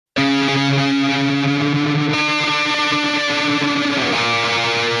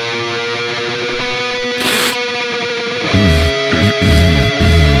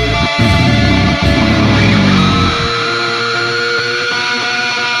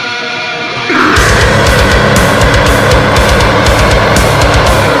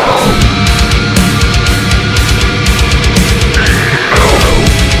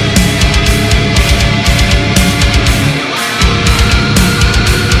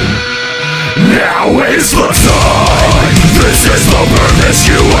is the time. This is the purpose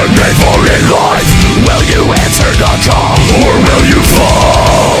you were made for in life. Will you answer the call, or will you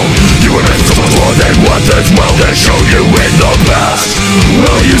fall? You were meant for so much more than what this world has shown you in the past.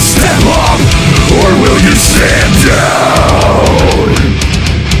 Will you step up, or will you stand down?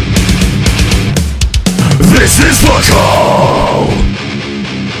 This is the call.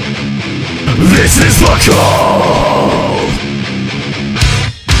 This is the call.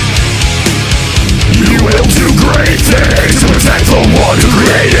 You will do great things to protect the one who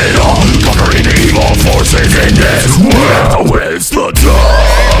created all, conquering the evil forces in this world. Now is the time.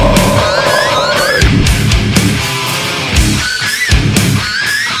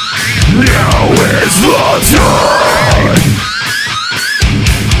 Now is the time.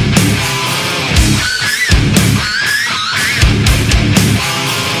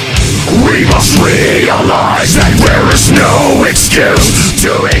 We must realize that there is no excuse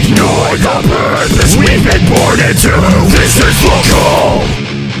to ignore the purpose we've been born into. This is the call.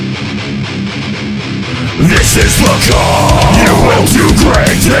 This is the call. You will do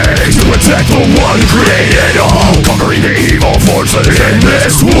great things to protect the one who created all, conquering the evil forces in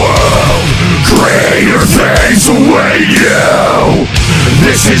this world. Greater things await you.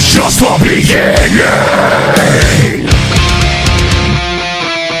 This is just the beginning.